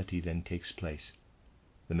personality then takes place.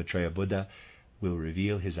 The Maitreya Buddha will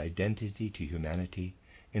reveal his identity to humanity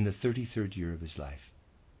in the 33rd year of his life.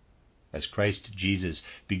 As Christ Jesus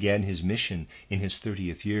began his mission in his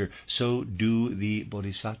 30th year, so do the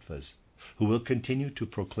bodhisattvas, who will continue to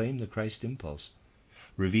proclaim the Christ impulse,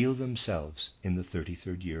 reveal themselves in the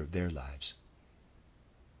 33rd year of their lives.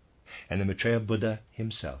 And the Maitreya Buddha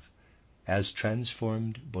himself, as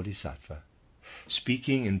transformed bodhisattva,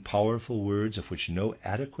 speaking in powerful words of which no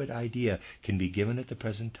adequate idea can be given at the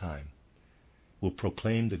present time, will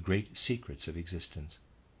proclaim the great secrets of existence.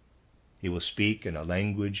 He will speak in a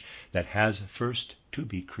language that has first to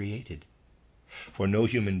be created, for no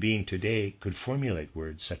human being today could formulate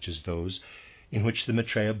words such as those in which the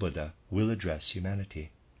Maitreya Buddha will address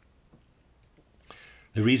humanity.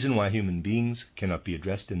 The reason why human beings cannot be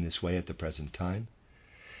addressed in this way at the present time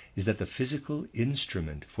is that the physical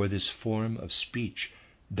instrument for this form of speech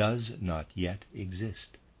does not yet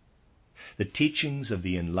exist. The teachings of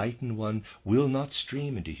the Enlightened One will not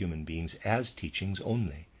stream into human beings as teachings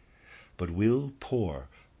only, but will pour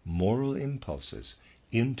moral impulses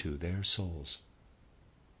into their souls.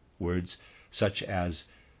 Words such as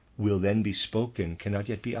will then be spoken cannot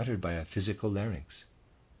yet be uttered by a physical larynx.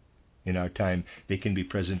 In our time, they can be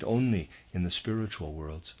present only in the spiritual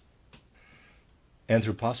worlds.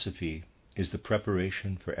 Anthroposophy is the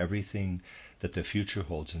preparation for everything that the future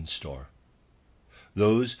holds in store.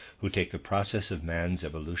 Those who take the process of man's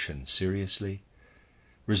evolution seriously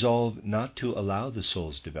resolve not to allow the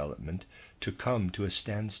soul's development to come to a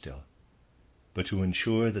standstill, but to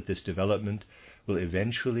ensure that this development will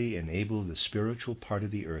eventually enable the spiritual part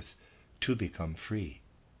of the earth to become free,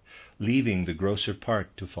 leaving the grosser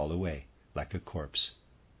part to fall away like a corpse,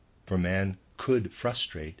 for man could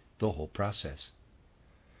frustrate the whole process.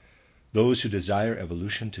 Those who desire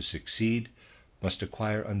evolution to succeed must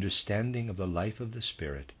acquire understanding of the life of the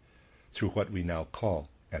spirit through what we now call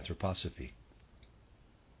anthroposophy.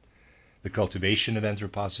 The cultivation of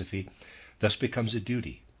anthroposophy thus becomes a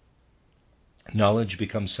duty. Knowledge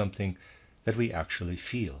becomes something that we actually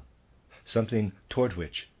feel, something toward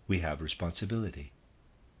which we have responsibility.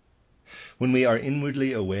 When we are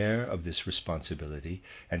inwardly aware of this responsibility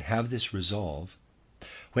and have this resolve,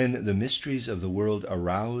 when the mysteries of the world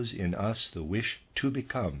arouse in us the wish to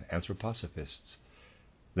become anthroposophists,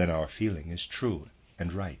 then our feeling is true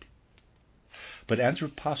and right. But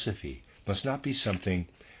anthroposophy must not be something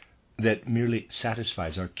that merely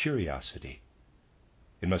satisfies our curiosity.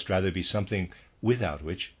 It must rather be something without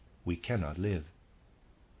which we cannot live.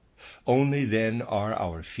 Only then are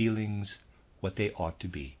our feelings what they ought to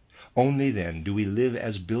be. Only then do we live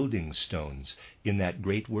as building stones in that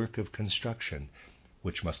great work of construction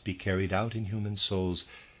which must be carried out in human souls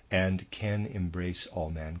and can embrace all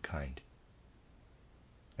mankind.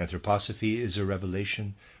 Anthroposophy is a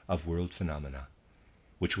revelation of world phenomena,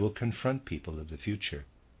 which will confront people of the future,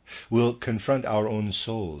 will confront our own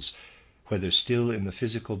souls, whether still in the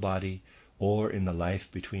physical body or in the life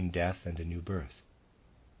between death and a new birth.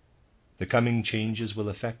 The coming changes will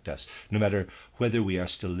affect us, no matter whether we are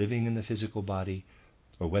still living in the physical body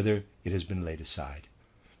or whether it has been laid aside.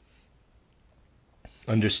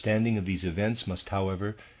 Understanding of these events must,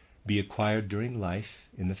 however, be acquired during life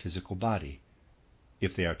in the physical body,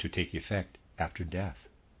 if they are to take effect after death.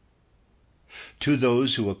 To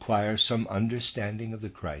those who acquire some understanding of the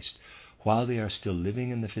Christ while they are still living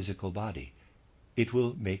in the physical body, it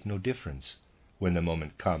will make no difference when the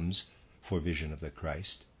moment comes for vision of the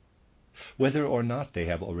Christ, whether or not they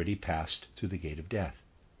have already passed through the gate of death.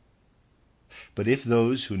 But if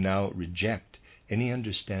those who now reject any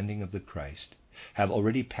understanding of the Christ have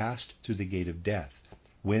already passed through the gate of death,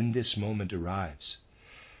 when this moment arrives,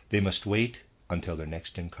 they must wait until their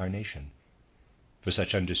next incarnation, for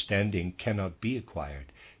such understanding cannot be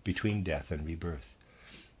acquired between death and rebirth.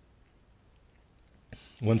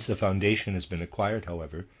 Once the foundation has been acquired,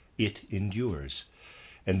 however, it endures,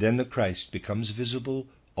 and then the Christ becomes visible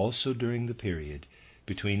also during the period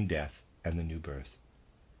between death and the new birth.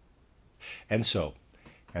 And so,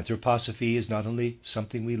 anthroposophy is not only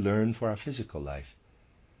something we learn for our physical life,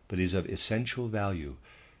 but is of essential value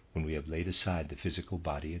when we have laid aside the physical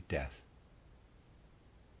body at death.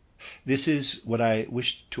 This is what I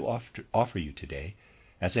wished to offer you today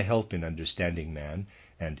as a help in understanding man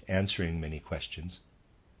and answering many questions.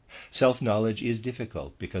 Self-knowledge is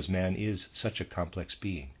difficult because man is such a complex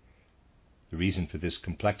being. The reason for this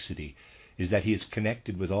complexity is that he is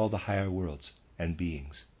connected with all the higher worlds and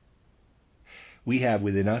beings. We have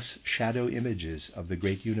within us shadow images of the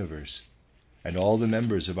great universe, and all the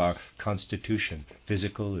members of our constitution,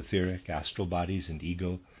 physical, etheric, astral bodies, and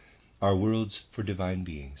ego, are worlds for divine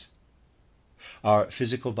beings. Our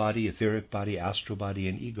physical body, etheric body, astral body,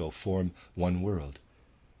 and ego form one world.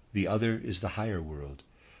 The other is the higher world,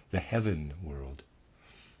 the heaven world.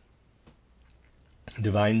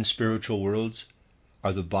 Divine spiritual worlds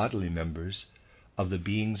are the bodily members of the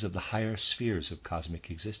beings of the higher spheres of cosmic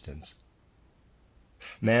existence.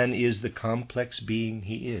 Man is the complex being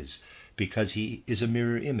he is because he is a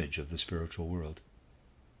mirror image of the spiritual world.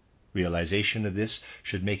 Realization of this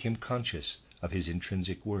should make him conscious of his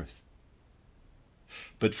intrinsic worth.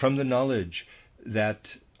 But from the knowledge that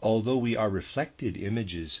although we are reflected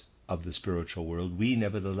images of the spiritual world, we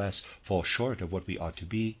nevertheless fall short of what we ought to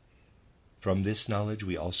be, from this knowledge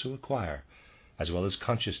we also acquire, as well as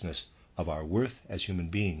consciousness of our worth as human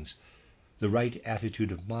beings, the right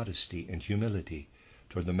attitude of modesty and humility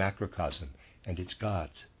toward the macrocosm and its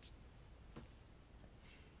gods.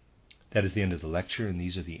 That is the end of the lecture, and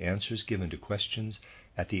these are the answers given to questions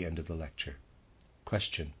at the end of the lecture.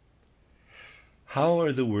 Question: how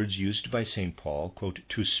are the words used by St. Paul, quote,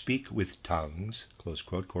 to speak with tongues, close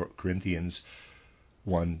quote, Corinthians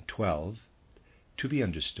 1:12, to be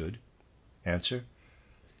understood? Answer: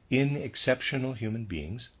 in exceptional human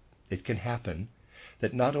beings, it can happen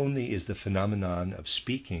that not only is the phenomenon of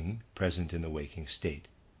speaking present in the waking state,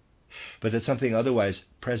 but that something otherwise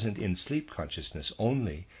present in sleep consciousness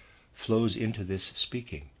only flows into this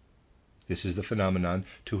speaking. This is the phenomenon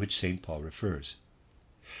to which St. Paul refers.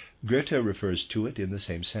 Goethe refers to it in the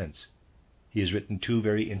same sense. He has written 2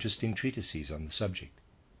 very interesting treatises on the subject.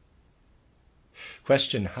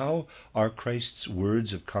 Question: how are Christ's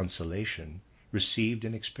words of consolation received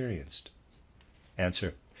and experienced?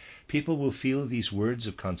 Answer: people will feel these words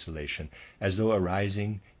of consolation as though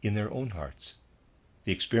arising in their own hearts.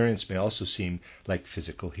 The experience may also seem like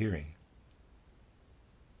physical hearing.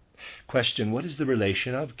 Question: what is the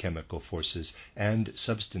relation of chemical forces and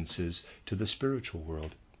substances to the spiritual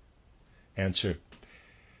world? Answer: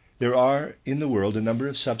 there are in the world a number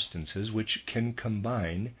of substances which can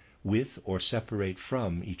combine with or separate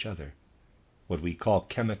from each other. What we call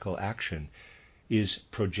chemical action is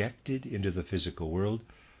projected into the physical world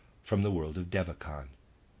from the world of Devakan,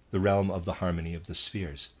 the realm of the harmony of the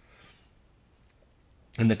spheres.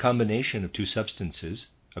 In the combination of two substances,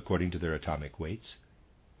 according to their atomic weights,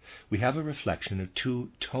 we have a reflection of two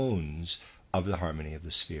tones of the harmony of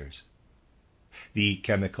the spheres. The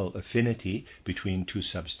chemical affinity between two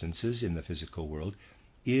substances in the physical world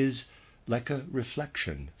is like a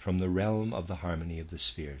reflection from the realm of the harmony of the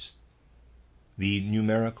spheres. The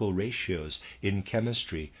numerical ratios in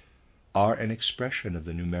chemistry are an expression of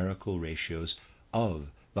the numerical ratios of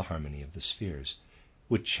the harmony of the spheres,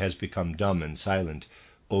 which has become dumb and silent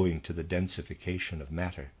owing to the densification of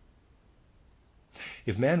matter.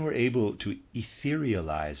 If man were able to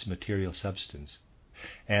etherealize material substance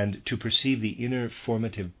and to perceive the inner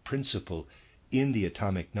formative principle in the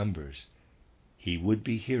atomic numbers, he would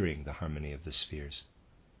be hearing the harmony of the spheres.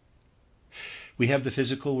 We have the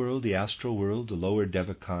physical world, the astral world, the lower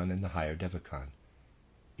Devakan and the higher Devakan.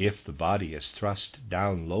 If the body is thrust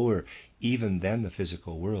down lower even than the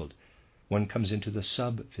physical world, one comes into the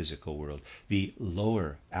sub-physical world, the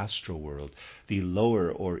lower astral world, the lower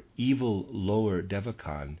or evil lower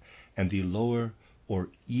Devakan, and the lower or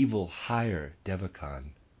evil higher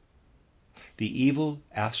Devakan. The evil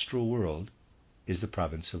astral world is the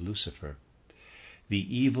province of Lucifer.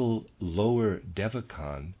 The evil lower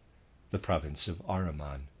Devakan, the province of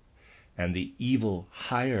Ahriman, and the evil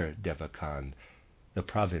higher Devakan, the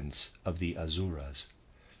province of the Asuras.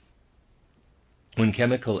 When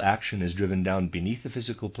chemical action is driven down beneath the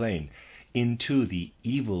physical plane into the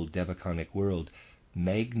evil Devakanic world,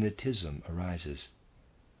 magnetism arises.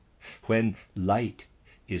 When light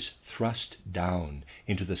is thrust down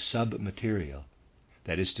into the sub-material,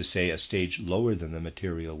 that is to say, a stage lower than the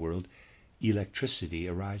material world, electricity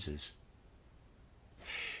arises.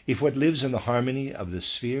 If what lives in the harmony of the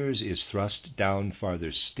spheres is thrust down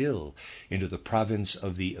farther still into the province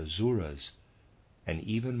of the Asuras, an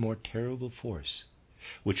even more terrible force,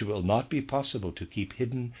 which it will not be possible to keep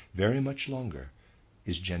hidden very much longer,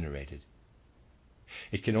 is generated.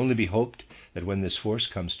 It can only be hoped that when this force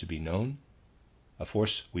comes to be known, a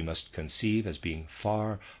force we must conceive as being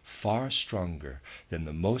far, far stronger than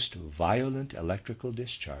the most violent electrical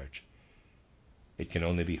discharge, it can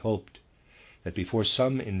only be hoped that before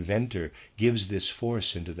some inventor gives this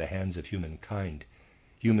force into the hands of humankind,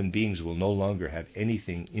 human beings will no longer have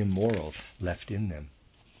anything immoral left in them.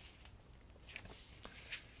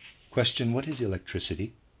 Question: what is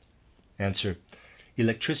electricity? Answer: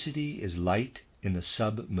 electricity is light in the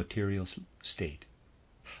sub-material state.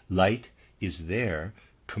 Light is there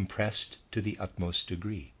compressed to the utmost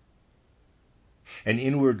degree. An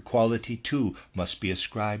inward quality, too, must be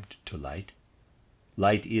ascribed to light.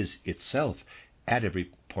 Light is itself at every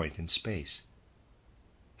point in space.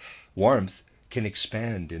 Warmth can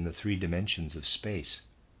expand in the three dimensions of space.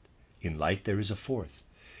 In light there is a fourth.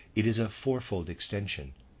 It is a fourfold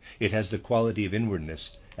extension. It has the quality of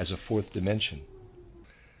inwardness as a fourth dimension.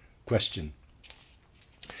 Question: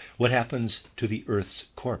 what happens to the Earth's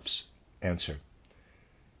corpse? Answer: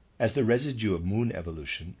 as the residue of moon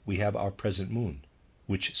evolution, we have our present moon,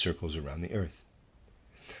 which circles around the Earth.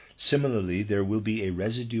 Similarly, there will be a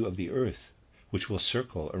residue of the Earth, which will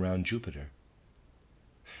circle around Jupiter.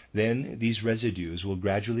 Then these residues will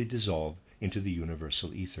gradually dissolve into the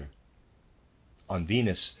universal ether. On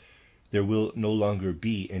Venus, there will no longer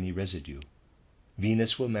be any residue.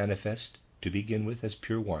 Venus will manifest, to begin with, as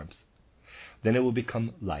pure warmth. Then it will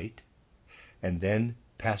become light, and then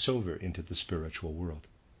pass over into the spiritual world.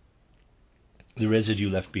 The residue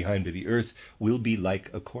left behind by the Earth will be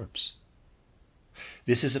like a corpse.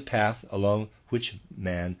 This is a path along which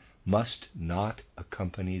man must not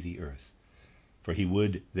accompany the Earth, for he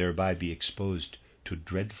would thereby be exposed to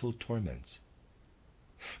dreadful torments.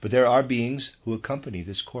 But there are beings who accompany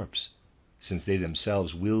this corpse, since they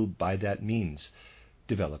themselves will by that means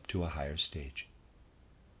develop to a higher stage.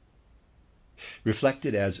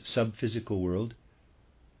 Reflected as sub-physical world,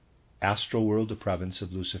 astral world, the province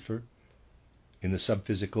of Lucifer, in the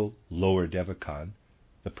sub-physical lower Devakan,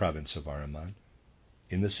 the province of Ahriman,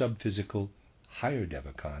 in the sub-physical higher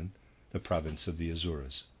Devakan, the province of the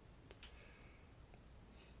Asuras.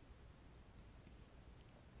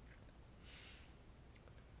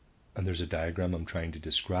 and there's a diagram I'm trying to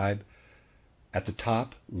describe. At the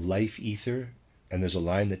top, life ether, and there's a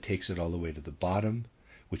line that takes it all the way to the bottom,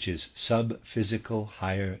 which is sub-physical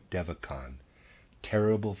higher devachan,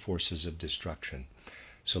 terrible forces of destruction.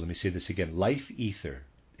 So let me say this again. Life ether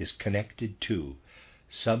is connected to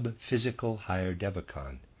sub-physical higher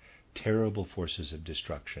devachan, terrible forces of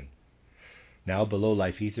destruction. Now below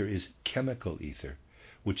life ether is chemical ether,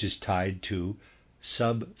 which is tied to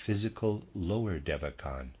sub-physical lower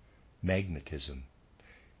devachan, magnetism.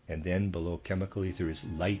 And then below chemical ether is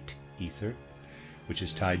light ether, which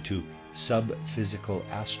is tied to sub-physical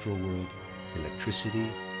astral world,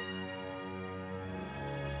 electricity,